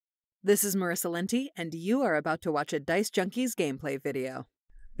This is Marissa Lenti, and you are about to watch a Dicejunkies gameplay video.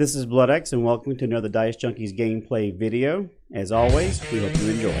 This is Bloodaxe, and welcome to another Dicejunkies gameplay video. As always, we hope you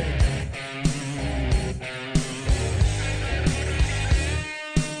enjoy it.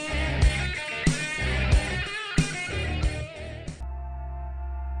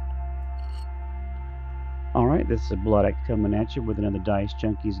 Alright, this is Bloodaxe coming at you with another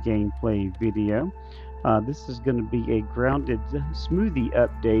Dicejunkies gameplay video. This is going to be a grounded smoothie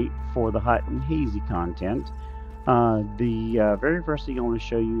update for the hot and hazy content. The very first thing I want to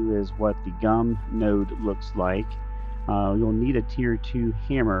show you is what the gum node looks like. You'll need a tier 2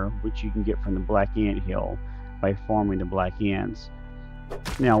 hammer, which you can get from the black ant hill by farming the black ants.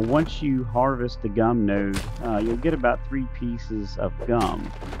 Now once you harvest the gum node, you'll get about 3 pieces of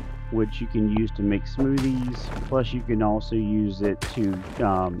gum, which you can use to make smoothies, plus you can also use it to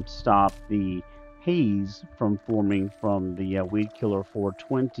stop the haze from forming from the weed killer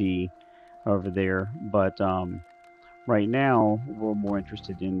 420 over there. But right now we're more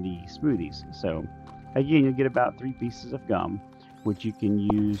interested in the smoothies. So again, you'll get about 3 pieces of gum, which you can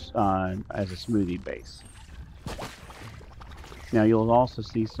use as a smoothie base. Now you'll also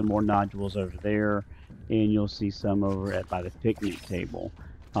see some more nodules over there, and you'll see some over by the picnic table.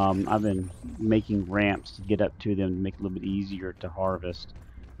 I've been making ramps to get up to them to make it a little bit easier to harvest,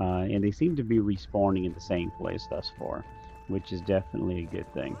 and they seem to be respawning in the same place thus far, which is definitely a good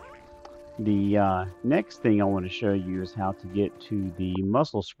thing. The next thing I want to show you is how to get to the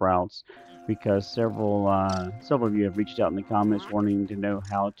mussel sprouts, because several of you have reached out in the comments wanting to know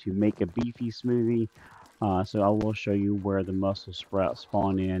how to make a beefy smoothie. So I will show you where the mussel sprouts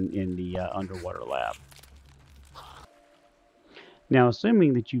spawn in the underwater lab. Now,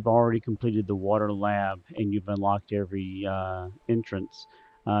 assuming that you've already completed the water lab and you've unlocked every entrance,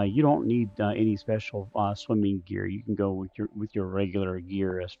 you don't need any special swimming gear. You can go with your regular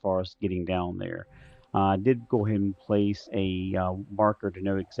gear as far as getting down there. I did go ahead and place a marker to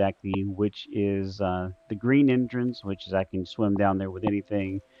know exactly which is the green entrance, which is I can swim down there with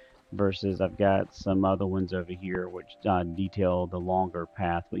anything, versus I've got some other ones over here which detail the longer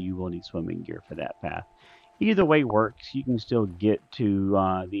path, but you will need swimming gear for that path. Either way works. You can still get to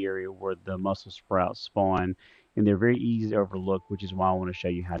the area where the mussel sprouts spawn, and they're very easy to overlook, which is why I want to show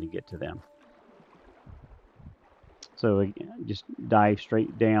you how to get to them. So just dive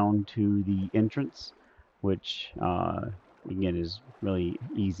straight down to the entrance, which again is really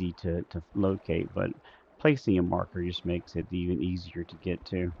easy to locate, but placing a marker just makes it even easier to get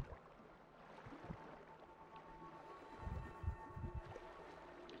to.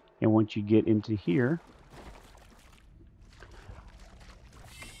 And once you get into here,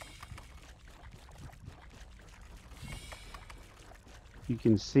 you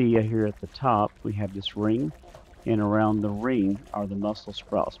can see here at the top we have this ring, and around the ring are the mussel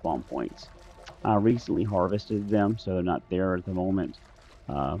sprout spawn points. I recently harvested them, so they're not there at the moment,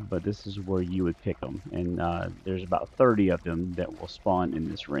 but this is where you would pick them, and there's about 30 of them that will spawn in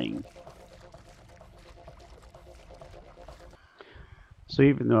this ring. So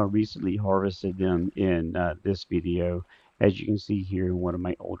even though I recently harvested them in this video, as you can see here in one of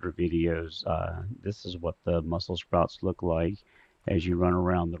my older videos, this is what the mussel sprouts look like as you run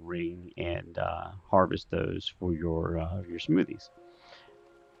around the ring and harvest those for your smoothies.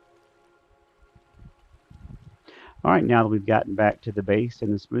 All right, now that we've gotten back to the base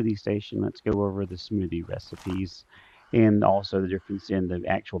and the smoothie station, let's go over the smoothie recipes and also the difference in the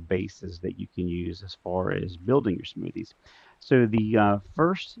actual bases that you can use as far as building your smoothies. So the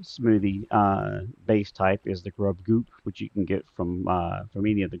first smoothie base type is the grub goop, which you can get from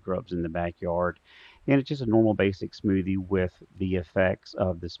any of the grubs in the backyard. And it's just a normal basic smoothie with the effects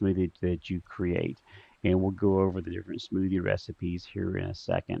of the smoothie that you create. And we'll go over the different smoothie recipes here in a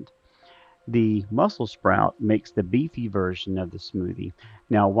second. The mussel sprout makes the beefy version of the smoothie.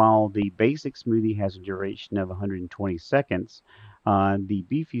 Now, while the basic smoothie has a duration of 120 seconds, the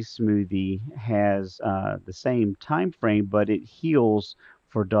beefy smoothie has the same time frame, but it heals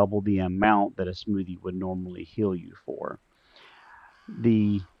for double the amount that a smoothie would normally heal you for.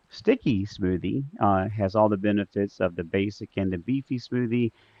 The sticky smoothie has all the benefits of the basic and the beefy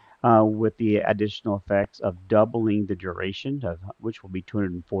smoothie, with the additional effects of doubling the duration, which will be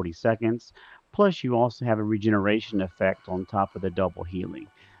 240 seconds. Plus, you also have a regeneration effect on top of the double healing.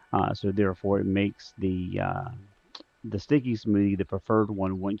 So therefore, it makes the sticky smoothie the preferred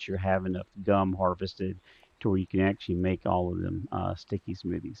one once you have enough gum harvested to where you can actually make all of them sticky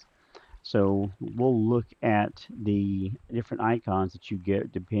smoothies. So we'll look at the different icons that you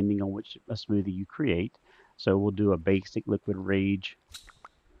get depending on which smoothie you create. So we'll do a basic liquid rage.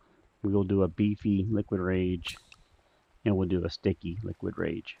 We'll do a beefy liquid rage, and we'll do a sticky liquid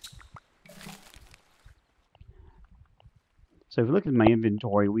rage. So if you look at my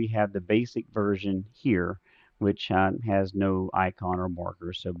inventory, we have the basic version here, which has no icon or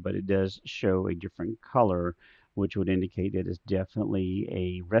marker, but it does show a different color, which would indicate that it's definitely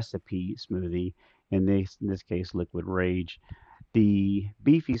a recipe smoothie. In this case, liquid rage. The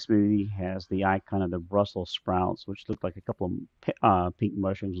beefy smoothie has the icon of the Brussels sprouts, which look like a couple of pink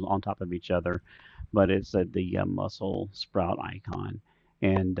mushrooms on top of each other, but it's the mussel sprout icon.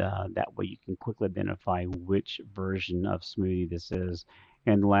 And that way you can quickly identify which version of smoothie this is.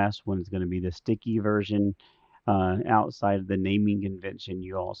 And the last one is going to be the sticky version. Outside of the naming convention,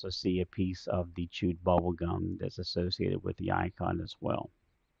 you also see a piece of the chewed bubble gum that's associated with the icon as well.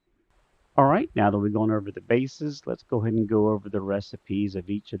 All right, now that we've gone over the bases, let's go ahead and go over the recipes of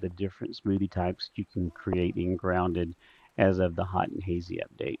each of the different smoothie types you can create in Grounded as of the Hot and Hazy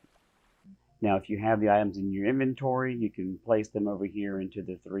update. Now, if you have the items in your inventory, you can place them over here into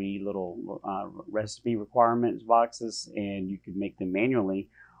the three little recipe requirements boxes, and you can make them manually.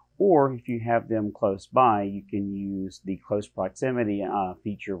 Or if you have them close by, you can use the close proximity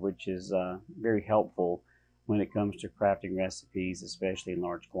feature, which is very helpful when it comes to crafting recipes, especially in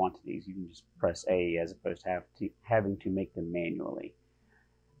large quantities. You can just press A as opposed to having to make them manually.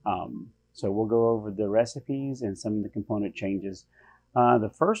 So we'll go over the recipes and some of the component changes.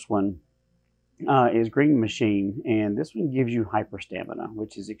 The first one is Green Machine, and this one gives you hyper stamina,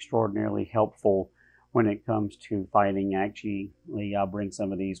 which is extraordinarily helpful when it comes to fighting. Actually, I'll bring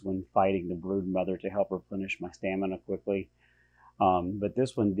some of these when fighting the Brood Mother to help replenish my stamina quickly. But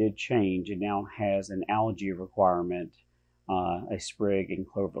this one did change. It now has an algae requirement, a sprig, and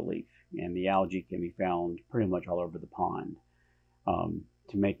cloverleaf. And the algae can be found pretty much all over the pond.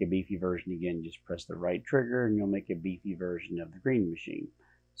 To make a beefy version, again, just press the right trigger and you'll make a beefy version of the Green Machine.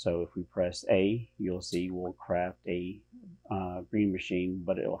 So if we press A, you'll see we'll craft a Green Machine,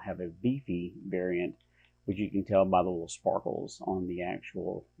 but it'll have a beefy variant, which you can tell by the little sparkles on the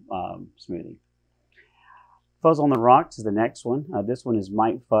actual smoothie. Fuzz on the Rocks is the next one. This one is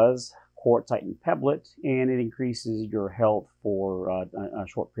Might Fuzz, Quartzite, and Pebblet, and it increases your health for a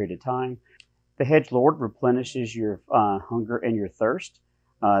short period of time. The Hedge Lord replenishes your hunger and your thirst.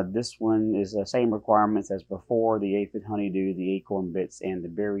 This one is the same requirements as before, the Aphid Honeydew, the Acorn Bits, and the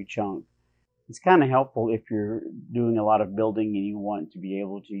Berry Chunk. It's kind of helpful if you're doing a lot of building and you want to be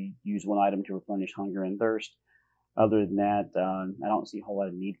able to use one item to replenish hunger and thirst. Other than that, I don't see a whole lot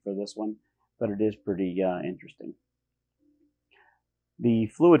of need for this one, but it is pretty interesting. The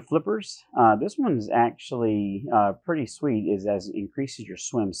Fluid Flippers, this one is actually pretty sweet, as it increases your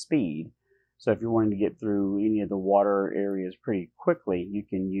swim speed. So if you're wanting to get through any of the water areas pretty quickly, you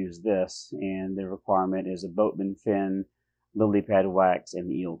can use this. And the requirement is a boatman fin, lily pad wax, and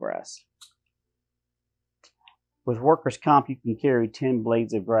the eelgrass. With Workers' Comp, you can carry 10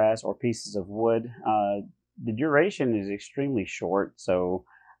 blades of grass or pieces of wood. The duration is extremely short, so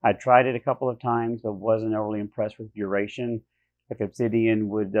I tried it a couple of times, but wasn't overly impressed with duration. If Obsidian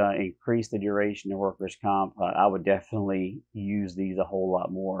would increase the duration of Workers' Comp, I would definitely use these a whole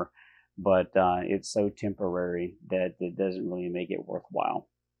lot more. But it's so temporary that it doesn't really make it worthwhile.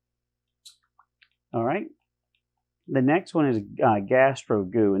 All right. The next one is Gastro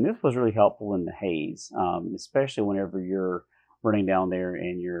Goo, and this was really helpful in the haze, especially whenever you're running down there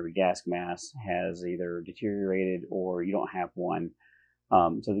and your gas mask has either deteriorated or you don't have one.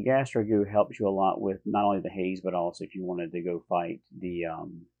 So the Gastro Goo helps you a lot with not only the haze, but also if you wanted to go fight the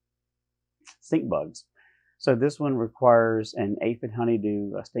stink bugs. So this one requires an Aphid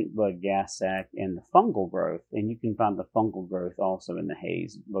Honeydew, a stink bug gas sac, and the fungal growth. And you can find the fungal growth also in the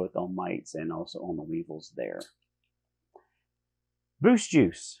haze, both on mites and also on the weevils there. Boost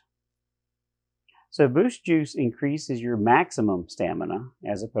Juice. So Boost Juice increases your maximum stamina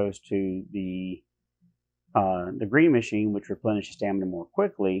as opposed to the Green Machine, which replenishes stamina more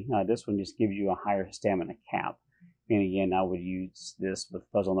quickly. This one just gives you a higher stamina cap. And again, I would use this with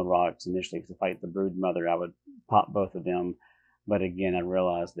Fuzz on the Rocks initially to fight the Brood Mother. I would pop both of them. But again, I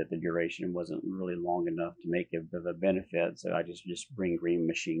realized that the duration wasn't really long enough to make it of a benefit. So I just bring Green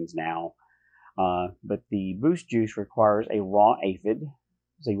Machines now. But the Boost Juice requires a raw aphid.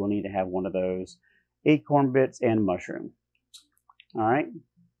 So you will need to have one of those. Acorn Bits and mushroom. All right.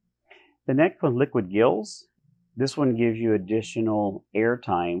 The next one, Liquid Gills. This one gives you additional air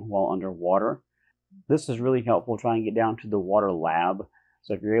time while underwater. This is really helpful trying to get down to the water lab.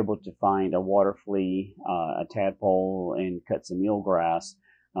 So if you're able to find a water flea, a tadpole, and cut some eelgrass,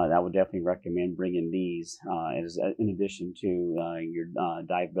 I would definitely recommend bringing these in addition to your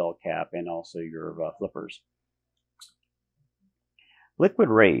dive bell cap and also your flippers. Liquid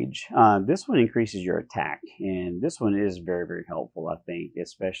Rage. This one increases your attack, and this one is very, very helpful, I think,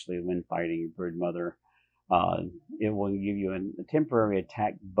 especially when fighting Broodmother. It will give you a temporary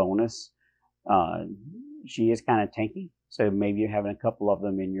attack bonus. She is kind of tanky, so maybe having a couple of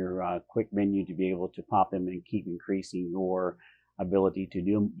them in your quick menu to be able to pop them and keep increasing your ability to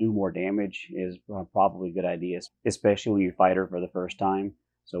do more damage is probably a good idea, especially when you fight her for the first time.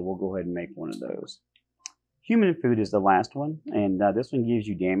 So we'll go ahead and make one of those. Human Food is the last one, and this one gives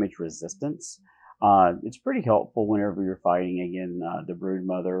you damage resistance. It's pretty helpful whenever you're fighting, again, the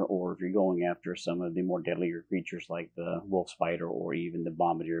Broodmother, or if you're going after some of the more deadlier creatures like the Wolf Spider or even the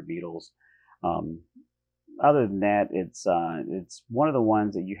Bombardier Beetles. Other than that, it's one of the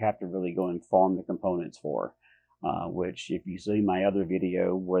ones that you have to really go and farm the components for, which if you see my other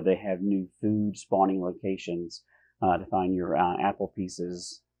video where they have new food spawning locations to find your apple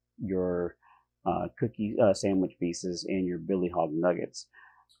pieces, your cookie sandwich pieces, and your Billy Hog nuggets.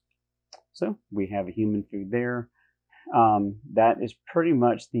 So we have a Human Food there. That is pretty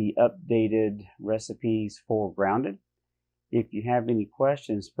much the updated recipes for Grounded. If you have any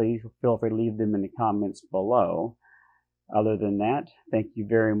questions, please feel free to leave them in the comments below. Other than that, thank you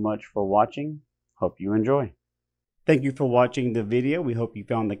very much for watching. Hope you enjoy. Thank you for watching the video. We hope you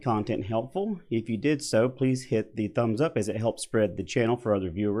found the content helpful. If you did so, please hit the thumbs up as it helps spread the channel for other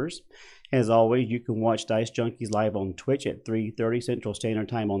viewers. As always, you can watch Dicejunkies live on Twitch at 3:30 Central Standard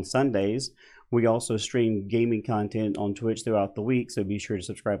Time on Sundays. We also stream gaming content on Twitch throughout the week, so be sure to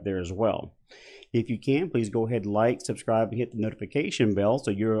subscribe there as well. If you can, please go ahead and like, subscribe, and hit the notification bell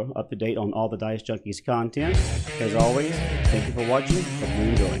so you're up to date on all the Dicejunkies content. As always, thank you for watching. Hope you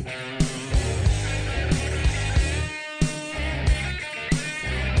enjoy.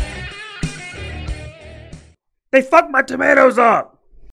 They fucked my tomatoes up!